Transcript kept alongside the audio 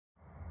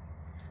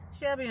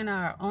Shelby and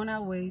I are on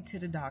our way to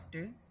the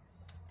doctor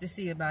to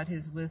see about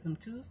his wisdom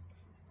tooth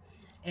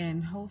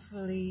and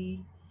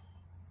hopefully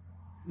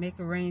make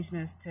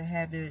arrangements to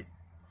have it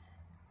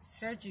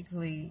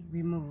surgically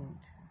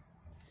removed.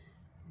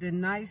 The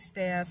nice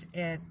staff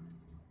at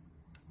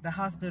the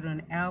hospital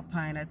in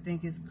Alpine, I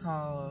think it's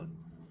called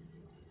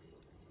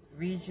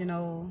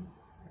Regional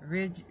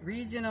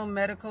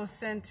Medical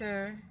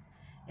Center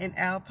in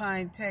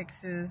Alpine,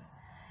 Texas,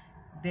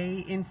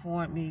 they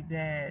informed me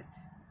that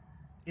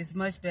it's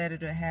much better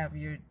to have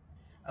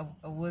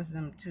a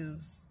wisdom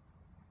tooth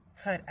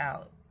cut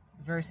out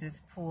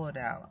versus pulled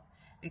out,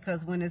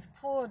 because when it's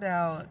pulled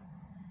out,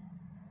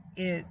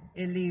 it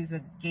leaves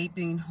a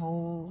gaping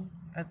hole.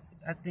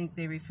 I think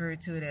they refer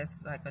to it as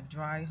like a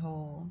dry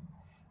hole,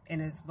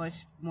 and it's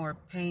much more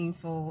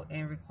painful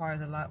and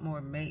requires a lot more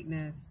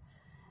maintenance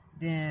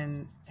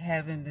than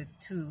having the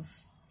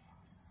tooth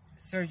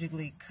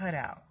surgically cut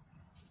out.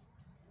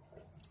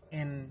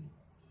 And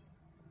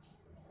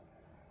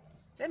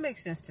that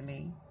makes sense to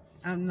me.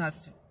 I'm not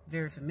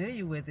very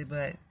familiar with it,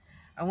 but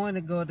I want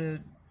to go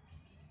to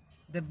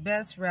the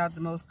best route,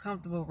 the most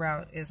comfortable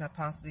route as I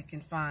possibly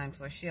can find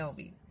for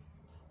Shelby.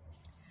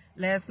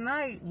 Last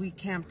night we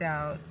camped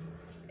out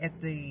at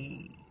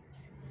I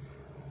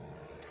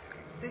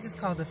think it's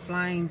called the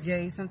Flying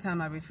J.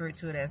 Sometimes I refer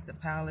to it as the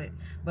Pilot,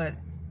 but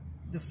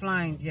the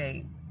Flying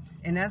J.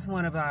 And that's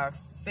one of our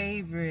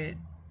favorite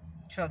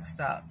truck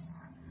stops.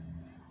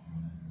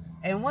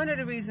 And one of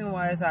the reasons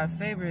why it's our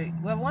favorite,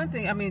 well, one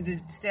thing, I mean, the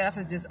staff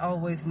is just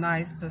always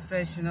nice,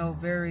 professional,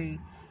 very,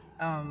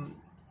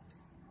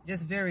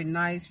 just very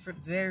nice,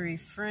 very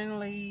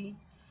friendly,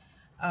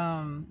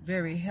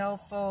 very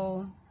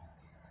helpful.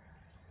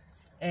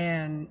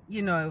 And,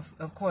 you know,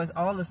 of course,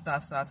 all the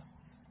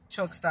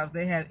truck stops,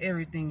 they have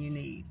everything you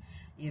need.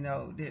 You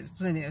know, there's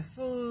plenty of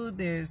food,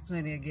 there's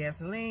plenty of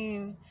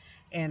gasoline,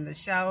 and the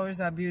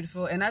showers are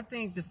beautiful. And I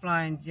think the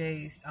Flying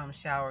J's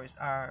showers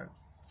are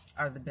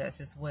the best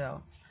as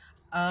well.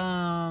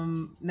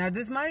 Now,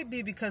 this might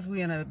be because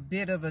we're in a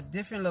bit of a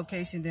different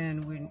location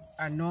than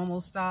our normal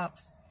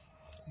stops,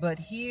 but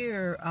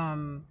here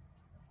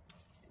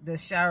the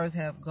showers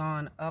have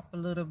gone up a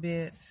little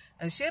bit.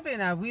 And Shelby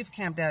and I, we've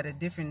camped out at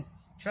different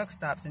truck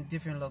stops in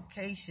different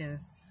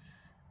locations,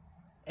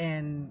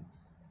 and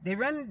they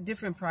run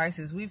different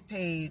prices. We've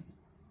paid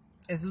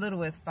as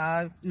little as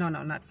not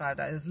 $5,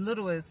 as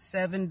little as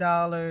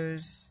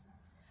 $7,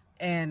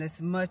 and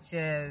as much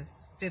as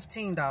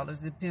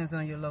 $15. Depends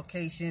on your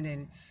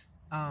location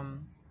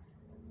and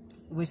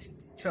which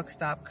truck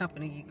stop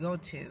company you go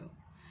to.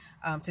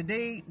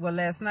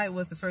 Last night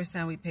was the first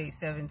time we paid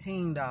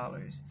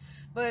 $17.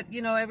 But,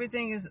 you know,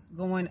 everything is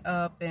going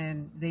up,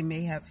 and they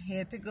may have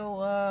had to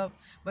go up,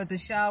 but the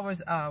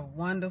showers are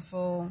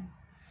wonderful.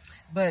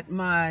 But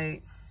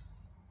my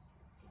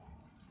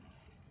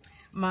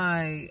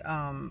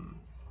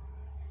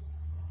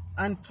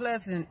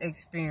unpleasant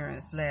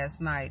experience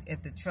last night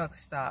at the truck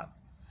stop,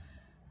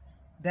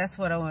 that's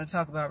what I want to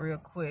talk about real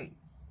quick.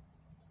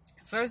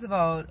 First of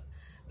all,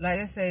 like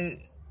I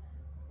say,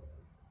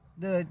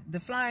 the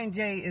Flying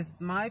J is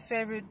my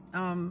favorite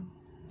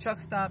truck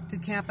stop to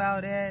camp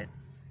out at.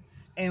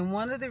 And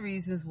one of the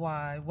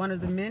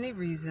many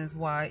reasons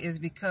why, is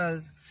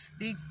because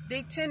they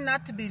tend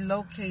not to be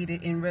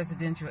located in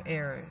residential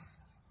areas.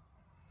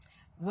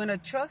 When a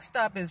truck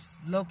stop is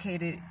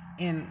located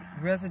in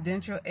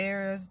residential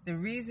areas, the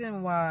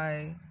reason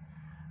why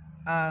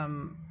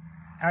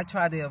I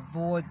try to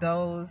avoid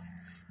those,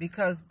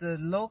 because the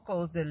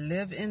locals that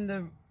live in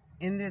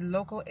the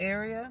local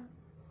area,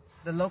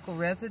 the local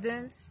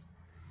residents,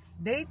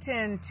 they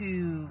tend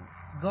to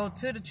go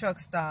to the truck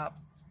stop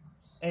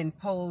and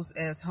pose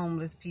as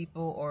homeless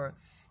people, or,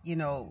 you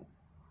know,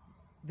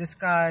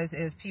 disguise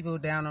as people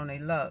down on their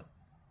luck.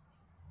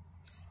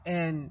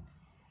 And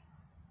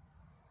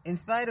in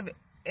spite of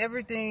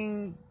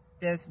everything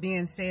that's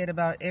being said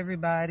about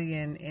everybody,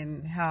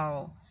 and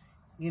how,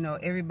 you know,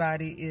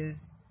 everybody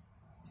is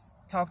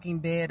talking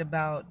bad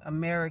about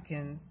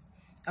Americans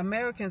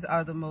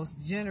are the most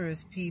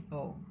generous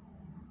people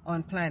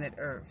on planet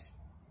Earth.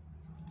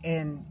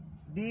 And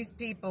these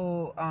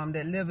people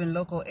that live in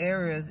local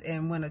areas,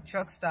 and when a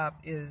truck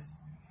stop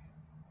is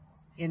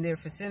in their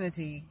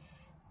vicinity,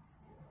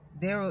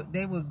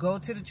 they would go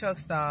to the truck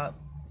stop,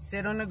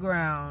 sit on the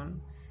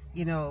ground,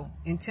 you know,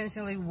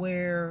 intentionally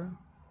wear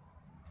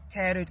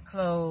tattered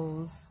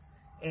clothes,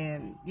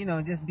 and, you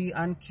know, just be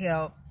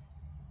unkempt.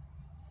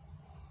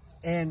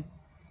 And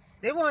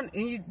they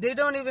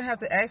don't even have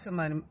to ask for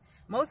money.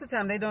 Most of the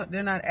time,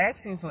 they're not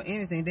asking for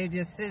anything. They're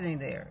just sitting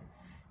there.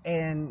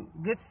 And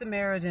good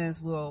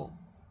Samaritans will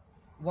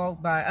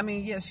walk by. I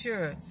mean, yeah,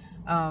 sure.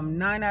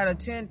 9 out of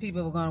 10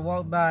 people are going to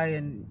walk by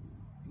and,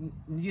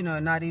 you know,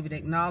 not even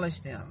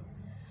acknowledge them.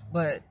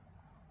 But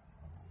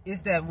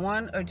it's that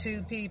 1 or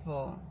 2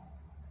 people,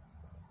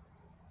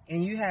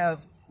 and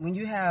when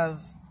you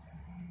have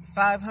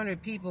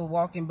 500 people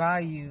walking by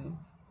you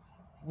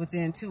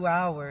within 2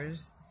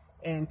 hours,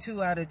 and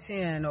 2 out of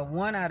 10 or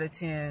 1 out of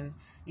 10,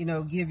 you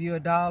know, give you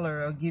 $1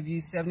 or give you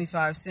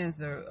 75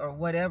 cents or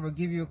whatever,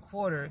 give you a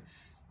quarter,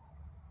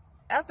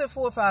 after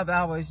 4 or 5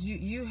 hours,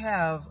 you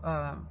have,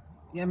 I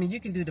mean, you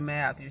can do the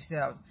math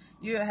yourself.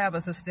 You have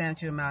a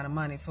substantial amount of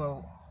money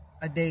for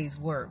a day's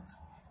work.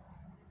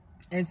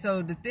 And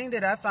so the thing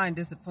that I find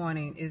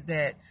disappointing is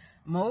that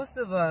most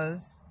of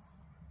us,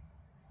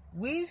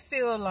 we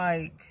feel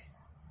like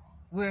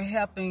we're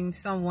helping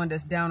someone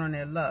that's down on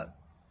their luck.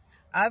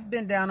 I've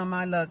been down on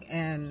my luck,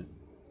 and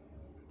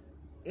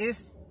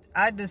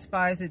I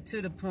despise it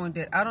to the point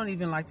that I don't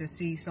even like to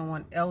see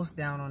someone else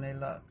down on their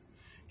luck.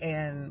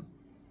 And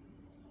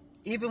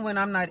even when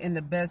I'm not in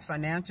the best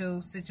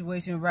financial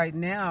situation right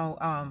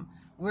now,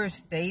 we're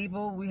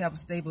stable. We have a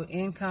stable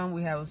income.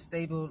 We have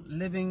stable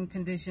living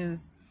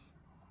conditions.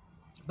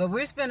 But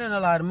we're spending a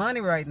lot of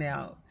money right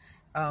now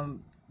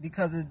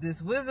because of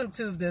this wisdom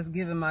tooth that's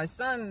giving my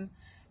son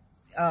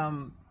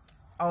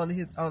all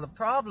the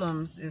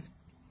problems is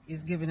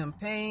giving him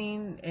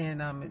pain,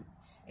 and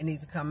it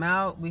needs to come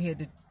out. We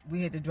had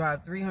to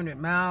drive 300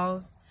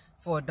 miles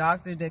for a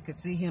doctor that could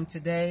see him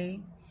today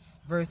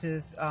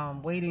versus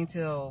waiting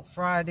till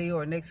Friday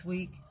or next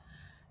week.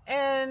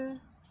 And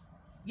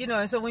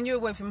and so when you're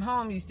away from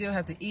home, you still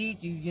have to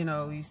eat.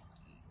 You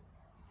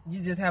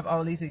just have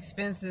all these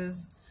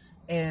expenses,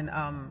 and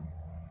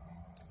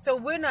so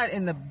we're not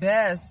in the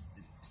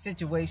best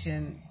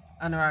situation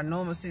under our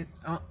normal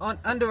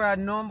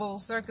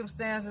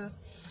circumstances.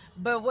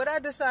 But what I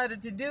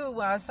decided to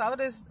do, I saw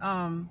this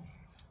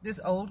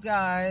old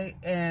guy,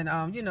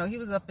 and he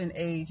was up in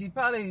age. He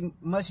probably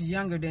much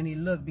younger than he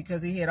looked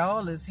because he had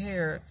all his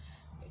hair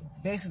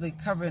basically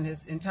covering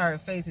his entire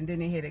face, and then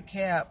he had a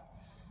cap,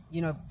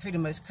 pretty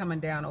much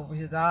coming down over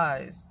his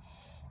eyes.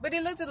 But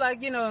he looked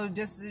like,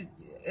 just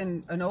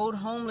an old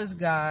homeless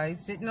guy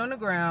sitting on the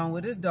ground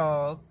with his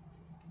dog.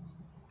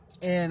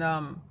 And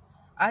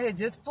I had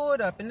just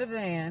pulled up in the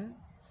van,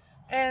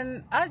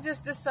 and I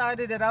just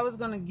decided that I was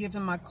going to give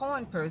him my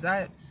coin purse.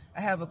 I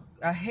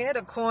had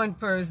a coin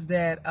purse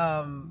that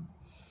I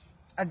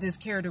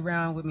just carried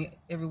around with me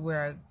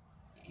everywhere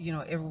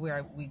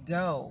we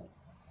go.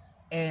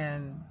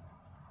 And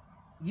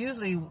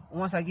usually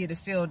once I get it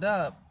filled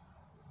up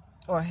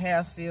or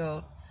half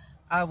filled,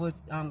 I would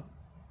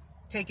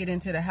take it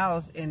into the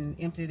house and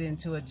empty it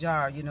into a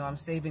jar. I'm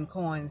saving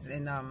coins,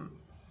 and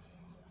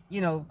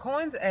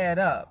coins add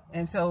up.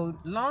 And so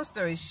long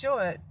story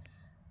short,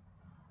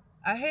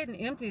 I hadn't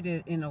emptied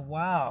it in a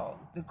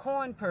while. The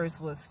coin purse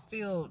was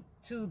filled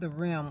to the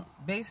rim,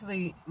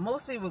 basically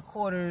mostly with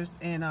quarters,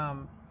 and I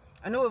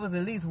know it was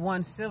at least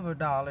one silver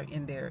dollar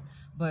in there,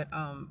 but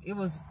it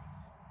was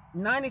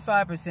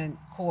 95%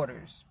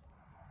 quarters.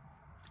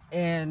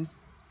 And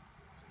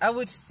I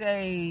would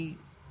say,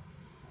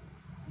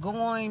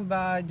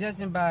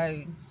 judging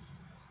by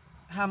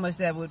how much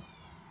that would,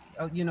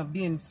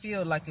 being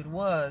filled like it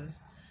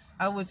was,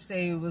 I would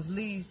say it was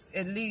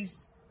at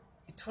least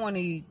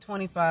 $20,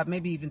 $25,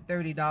 maybe even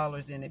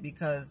 $30 in it,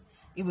 because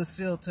it was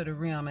filled to the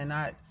rim, and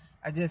I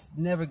just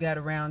never got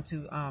around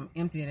to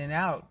emptying it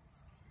out.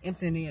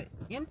 Emptying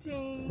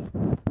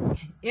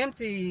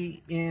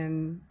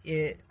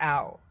it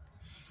out.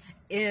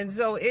 And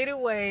so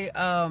anyway,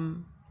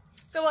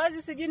 so I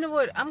just said, you know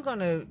what, I'm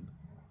gonna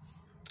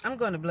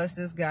bless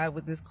this guy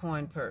with this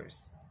coin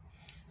purse.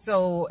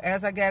 So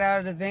as I got out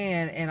of the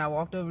van and I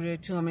walked over there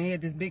to him, and he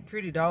had this big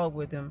pretty dog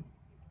with him,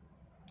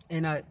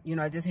 and I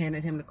just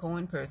handed him the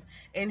coin purse,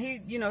 and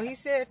he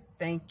said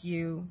thank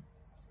you.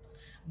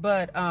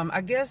 But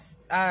I guess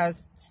I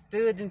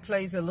stood in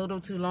place a little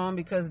too long,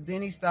 because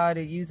then he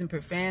started using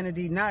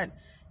profanity, not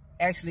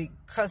actually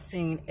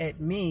cussing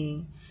at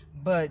me,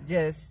 but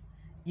just,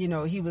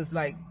 he was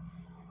like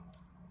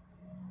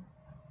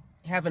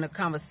having a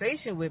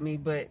conversation with me,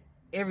 but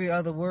every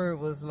other word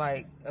was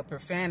like a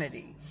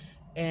profanity.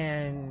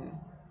 And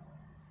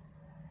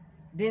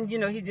then,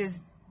 he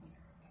just,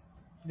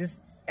 this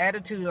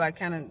attitude like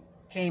kind of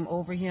came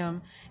over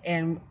him,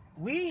 and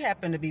we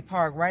happened to be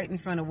parked right in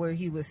front of where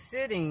he was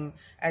sitting.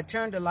 I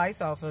turned the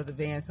lights off of the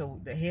van so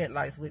the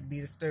headlights wouldn't be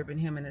disturbing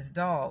him and his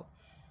dog.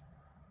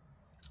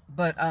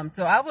 But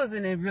so I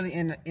wasn't really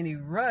in any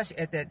rush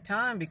at that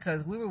time,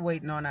 because we were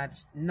waiting on our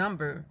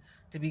number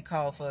to be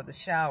called for the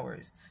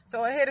showers.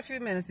 So I had a few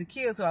minutes to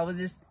kill, so I was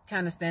just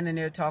kind of standing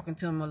there talking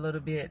to him a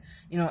little bit,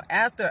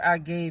 after I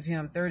gave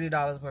him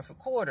 $30 worth of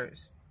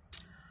quarters.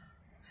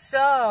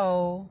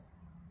 So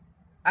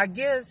I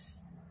guess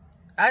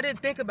I didn't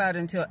think about it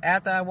until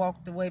after I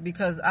walked away,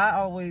 because I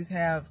always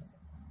have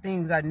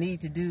things I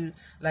need to do.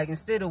 Like,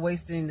 instead of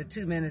wasting the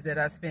 2 minutes that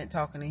I spent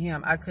talking to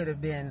him, I could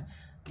have been,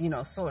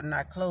 sorting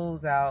our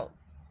clothes out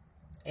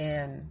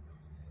and,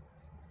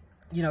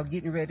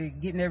 getting ready,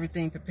 getting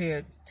everything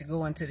prepared to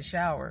go into the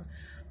shower.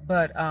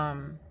 But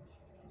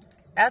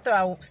after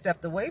I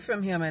stepped away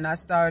from him and I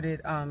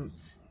started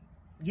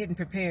getting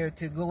prepared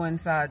to go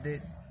inside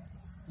the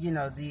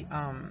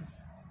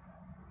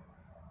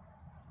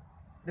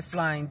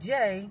Flying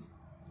J,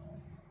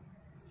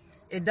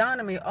 it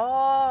dawned on me,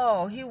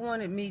 he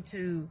wanted me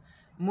to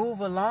move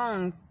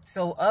along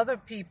so other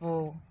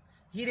people,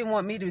 he didn't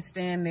want me to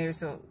stand there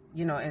so,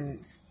 and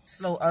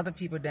slow other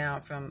people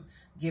down from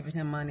giving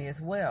him money as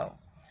well.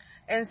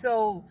 And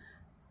so,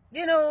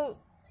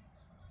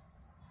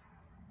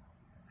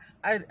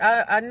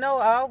 I know,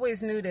 I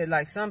always knew that,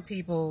 like, some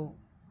people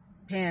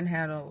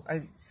panhandle,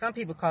 some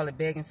people call it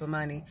begging for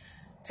money.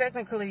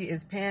 Technically,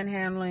 it's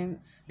panhandling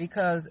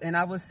because, and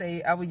I would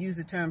say, I would use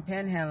the term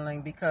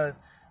panhandling because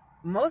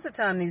most of the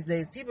time these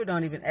days, people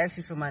don't even ask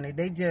you for money.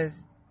 They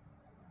just,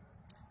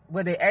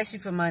 well, they ask you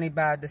for money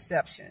by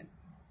deception,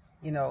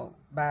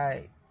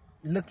 by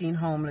looking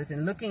homeless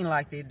and looking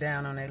like they're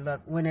down on their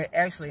luck when they're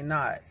actually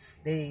not.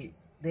 They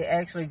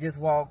actually just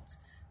walked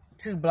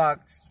 2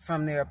 blocks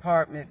from their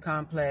apartment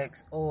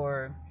complex,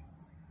 or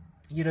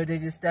they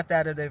just stepped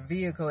out of their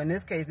vehicle. In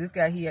this case, this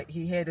guy,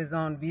 he had his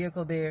own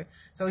vehicle there,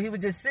 so he was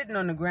just sitting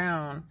on the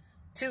ground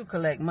to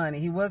collect money.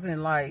 He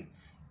wasn't like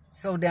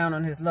so down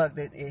on his luck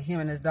that him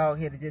and his dog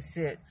had to just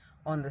sit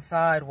on the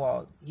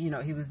sidewalk. He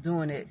was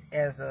doing it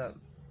as a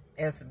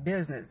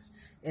business,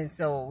 and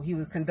so he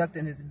was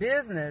conducting his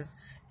business,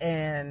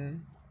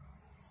 and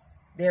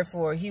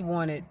therefore he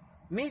wanted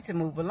me to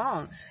move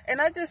along.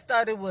 And I just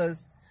thought I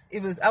was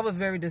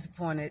very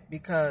disappointed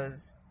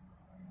because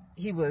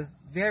he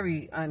was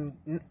very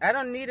I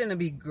don't need him to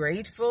be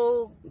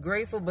grateful,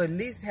 but at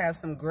least have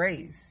some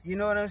grace. You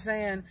know what I'm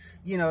saying?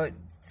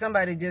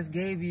 Somebody just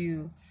gave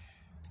you,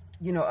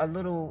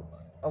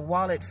 a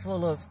wallet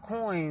full of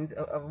coins,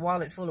 a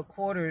wallet full of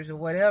quarters or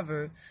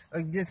whatever,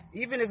 or just,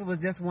 even if it was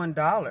just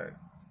 $1,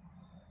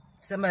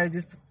 somebody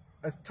just,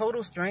 a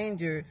total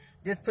stranger,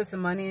 just put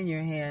some money in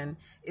your hand.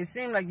 It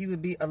seemed like you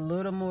would be a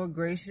little more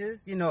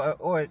gracious,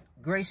 or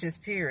gracious,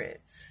 period.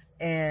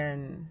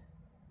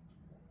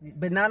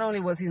 But not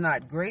only was he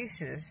not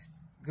gracious,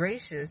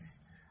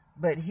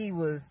 but he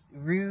was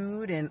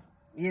rude and,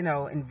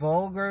 and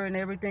vulgar and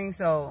everything.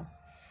 So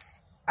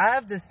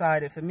I've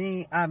decided, for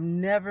me, I'm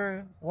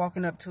never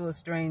walking up to a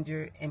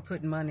stranger and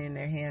putting money in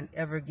their hand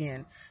ever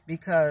again,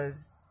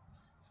 because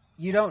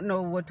you don't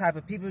know what type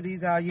of people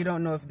these are. You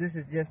don't know if this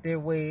is just their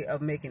way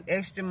of making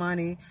extra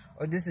money,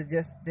 or this is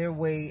just their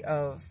way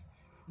of,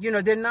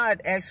 they're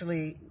not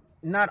actually,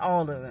 not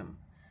all of them,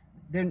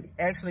 they're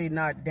actually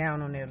not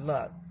down on their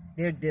luck.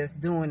 They're just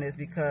doing this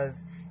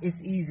because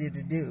it's easy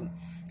to do.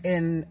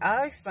 And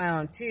I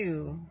found,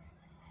 too,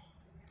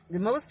 that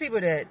most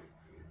people that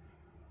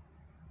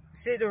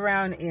sit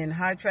around in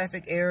high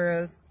traffic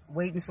areas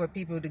waiting for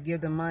people to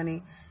give them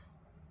money,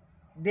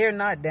 they're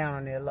not down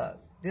on their luck.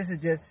 This is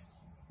just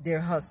their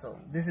hustle.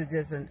 This is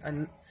just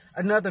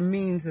another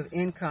means of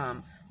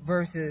income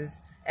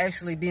versus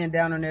actually being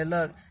down on their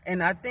luck.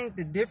 And I think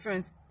the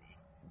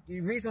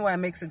reason why it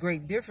makes a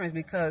great difference,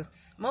 because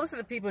most of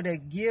the people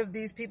that give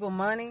these people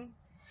money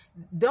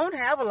don't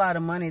have a lot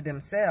of money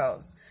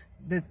themselves.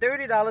 The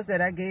 $30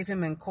 that I gave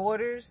him in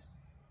quarters,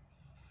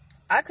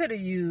 I could have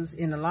used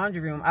in the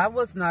laundry room. I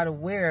was not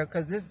aware,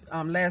 because this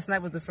last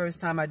night was the first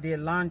time I did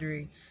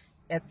laundry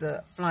at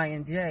the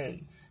Flying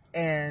J,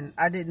 and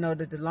I didn't know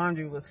that the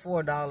laundry was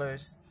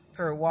 $4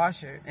 per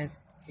washer, and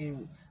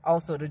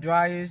also the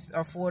dryers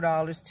are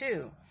 $4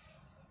 too.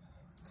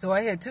 So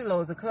I had 2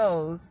 loads of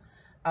clothes.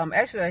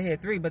 Actually, I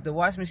had 3, but the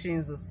wash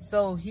machines was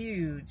so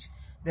huge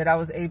that I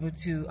was able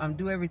to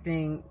do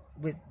everything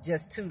with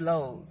just 2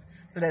 loads.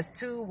 So that's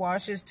 2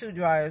 washers, 2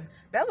 dryers.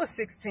 That was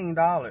 $16.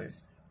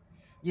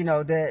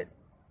 That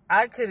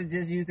I could have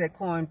just used that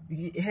coin.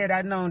 Had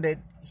I known that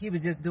he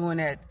was just doing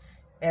that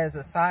as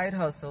a side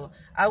hustle,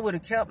 I would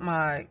have kept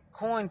my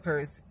coin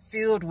purse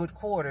filled with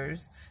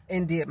quarters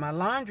and did my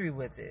laundry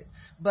with it.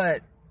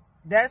 But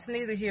that's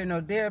neither here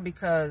nor there,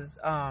 because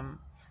I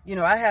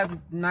have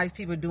nice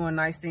people doing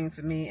nice things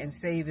for me and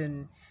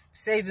saving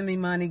me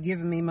money,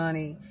 giving me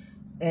money,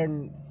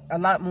 and a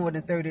lot more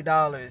than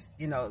 $30.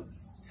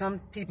 Some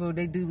people,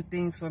 they do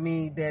things for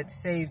me that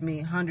save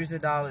me hundreds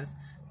of dollars,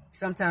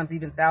 sometimes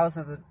even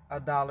thousands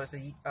of dollars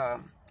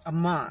a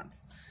month.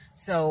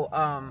 So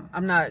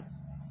I'm not,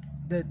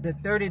 the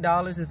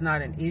 $30 is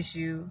not an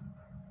issue,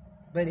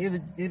 but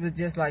it was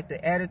just like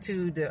the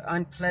attitude, the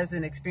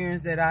unpleasant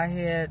experience that I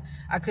had.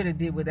 I could have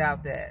did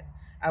without that.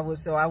 I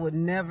would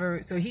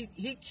never, so he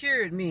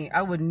cured me.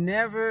 I would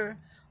never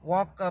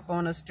walk up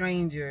on a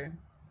stranger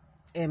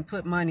and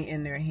put money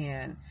in their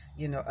hand,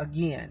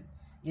 again,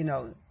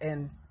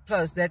 and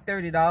plus that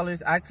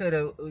 $30, I could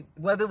have,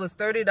 whether it was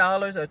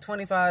 $30 or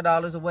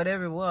 $25 or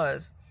whatever it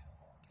was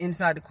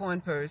inside the coin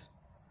purse,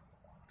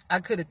 I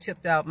could have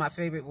tipped out my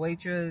favorite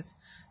waitress,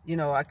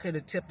 I could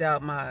have tipped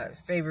out my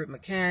favorite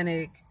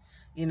mechanic,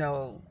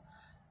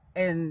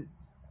 and,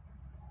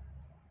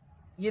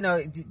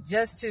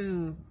 just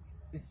to,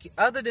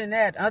 other than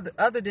that,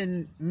 other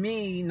than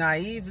me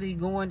naively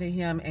going to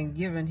him and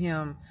giving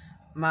him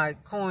my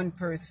coin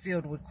purse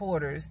filled with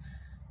quarters,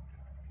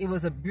 it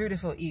was a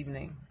beautiful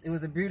evening. It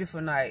was a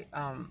beautiful night.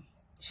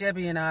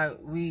 Chevy and I,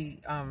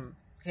 we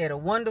had a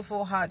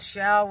wonderful hot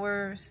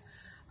showers.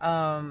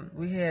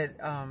 We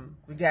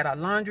got our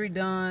laundry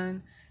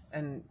done,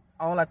 and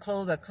all our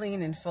clothes are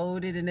clean and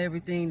folded and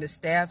everything. The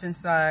staff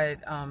inside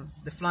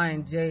the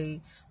Flying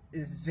J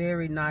is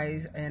very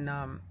nice,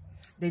 and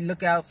they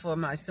look out for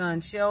my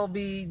son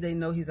Shelby. They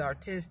know he's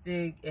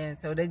artistic, and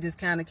so they just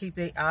kind of keep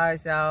their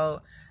eyes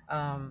out,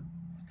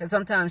 Because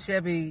sometimes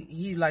Shelby,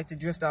 he like to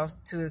drift off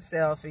to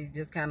himself. He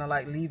just kind of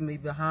like leave me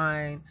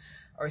behind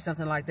or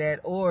something like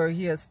that. Or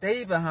he'll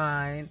stay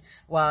behind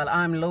while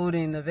I'm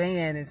loading the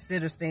van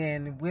instead of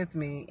staying with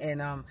me.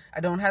 And I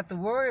don't have to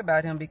worry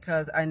about him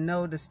because I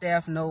know the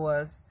staff know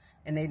us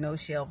and they know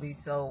Shelby.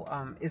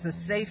 So it's a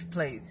safe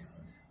place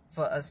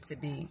for us to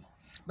be.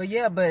 But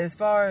yeah, but as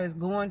far as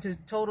going to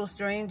total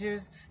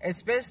strangers,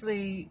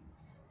 especially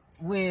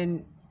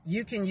when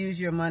you can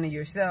use your money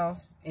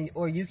yourself,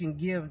 or you can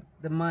give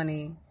the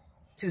money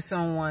to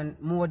someone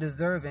more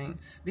deserving,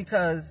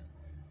 because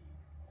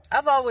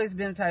I've always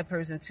been the type of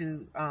person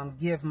to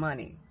give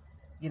money.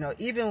 You know,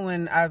 even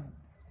when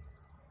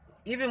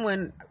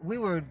we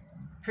were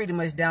pretty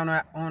much down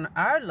on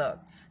our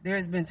luck,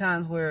 there's been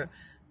times where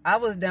I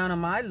was down on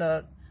my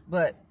luck,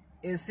 but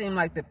it seemed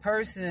like the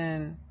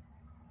person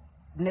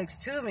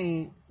next to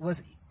me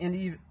was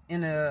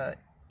in a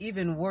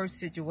even worse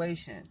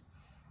situation.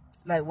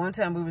 Like one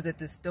time we was at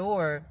the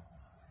store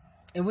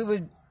and we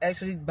were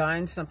actually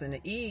buying something to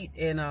eat,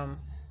 and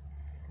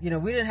you know,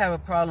 we didn't have a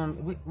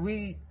problem.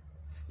 We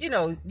you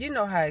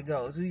know how it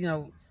goes.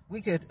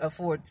 We could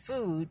afford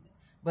food,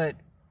 but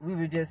we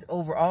were just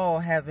overall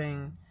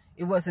having,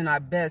 it wasn't our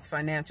best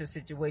financial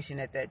situation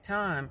at that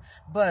time.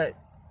 But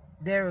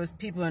there was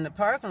people in the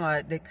parking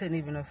lot that couldn't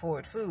even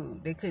afford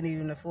food. They couldn't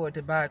even afford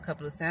to buy a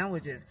couple of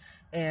sandwiches.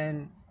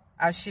 And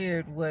I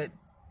shared what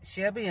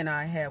Shelby and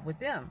I had with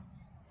them.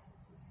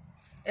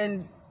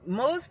 And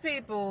most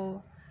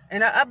people,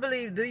 and I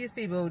believe these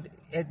people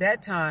at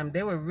that time,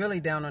 they were really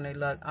down on their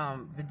luck.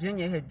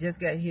 Virginia had just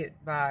got hit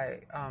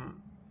by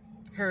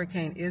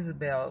Hurricane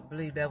Isabel. I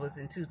believe that was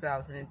in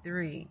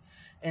 2003.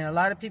 And a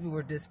lot of people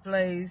were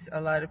displaced.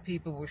 A lot of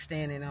people were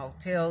staying in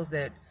hotels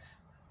that,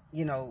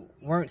 you know,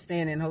 weren't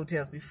staying in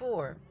hotels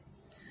before.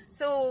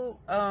 So,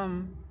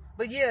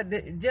 but yeah,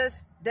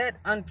 just that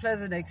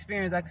unpleasant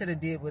experience I could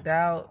have did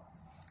without.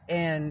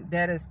 And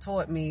that has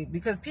taught me,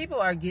 because people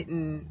are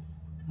getting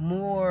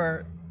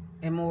more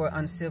and more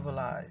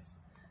uncivilized.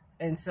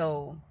 And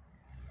so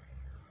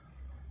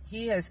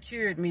he has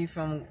cured me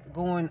from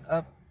going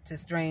up to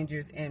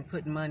strangers and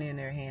putting money in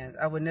their hands.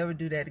 I would never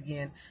do that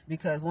again,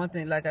 because one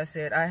thing, like I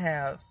said, I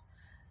have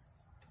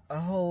a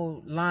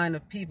whole line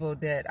of people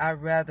that I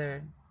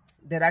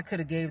could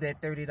have gave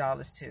that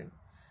 $30 to,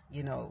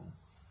 you know,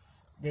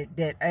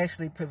 that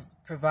actually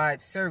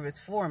provide service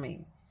for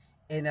me,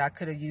 and I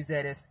could have used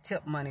that as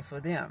tip money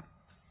for them.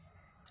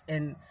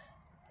 And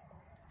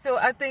so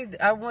I think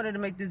I wanted to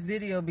make this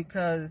video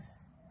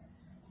because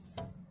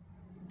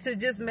to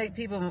just make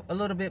people a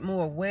little bit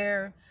more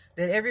aware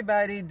that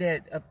everybody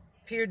that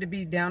appeared to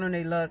be down on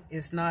their luck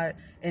is not.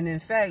 And in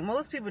fact,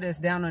 most people that's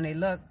down on their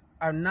luck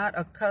are not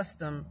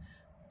accustomed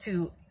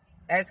to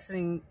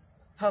asking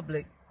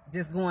public,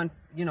 just going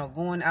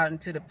out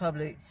into the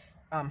public,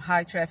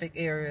 high traffic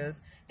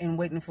areas and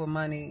waiting for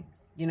money,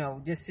 you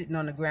know, just sitting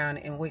on the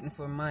ground and waiting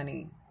for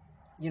money,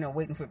 you know,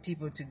 waiting for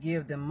people to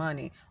give them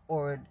money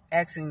or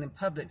asking the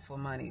public for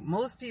money.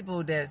 Most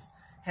people that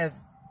have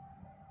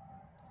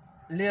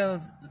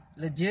lived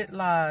legit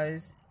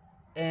lives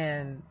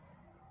and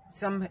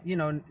some, you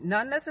know,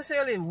 not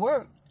necessarily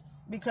work,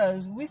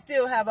 because we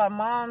still have our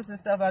moms and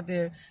stuff out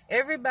there.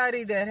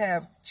 Everybody that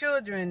have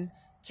children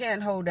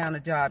can't hold down a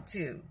job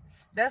too.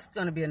 That's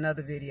going to be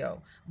another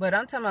video. But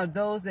I'm talking about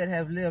those that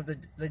have lived a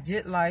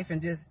legit life,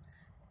 and just,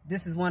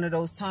 this is one of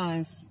those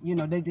times, you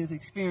know, they just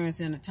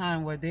experiencing a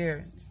time where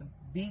they're, it's a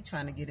bee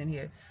trying to get in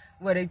here,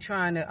 where they're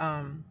trying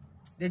to,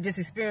 they're just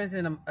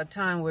experiencing a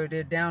time where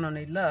they're down on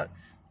their luck.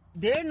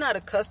 They're not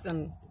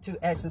accustomed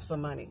to asking for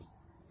money.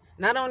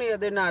 Not only are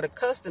they not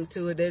accustomed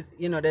to it,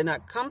 they're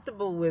not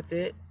comfortable with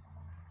it,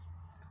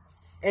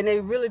 and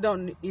they really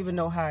don't even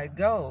know how it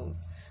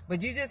goes.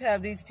 But you just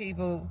have these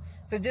people,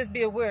 so just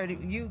be aware.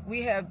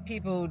 We have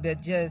people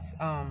that just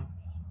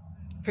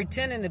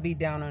pretending to be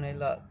down on their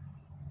luck,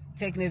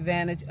 taking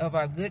advantage of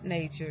our good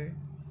nature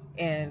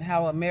and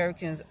how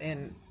Americans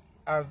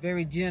are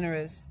very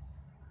generous,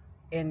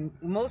 and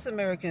most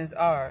Americans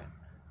are.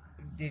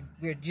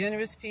 We're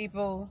generous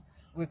people.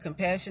 We're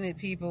compassionate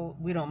people.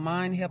 We don't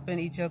mind helping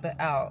each other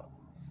out,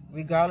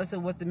 regardless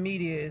of what the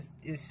media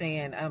is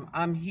saying.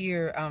 I'm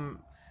here. I'm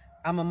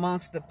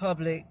amongst the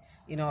public.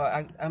 You know,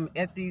 I'm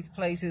at these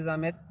places.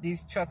 I'm at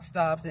these truck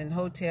stops and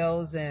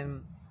hotels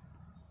and,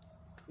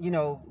 you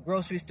know,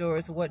 grocery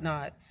stores and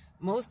whatnot.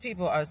 Most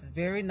people are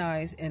very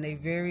nice and they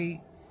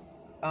very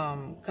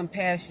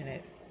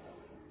compassionate.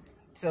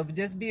 So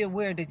just be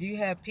aware that you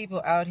have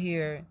people out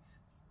here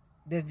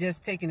that's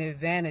just taking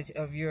advantage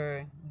of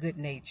your good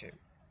nature.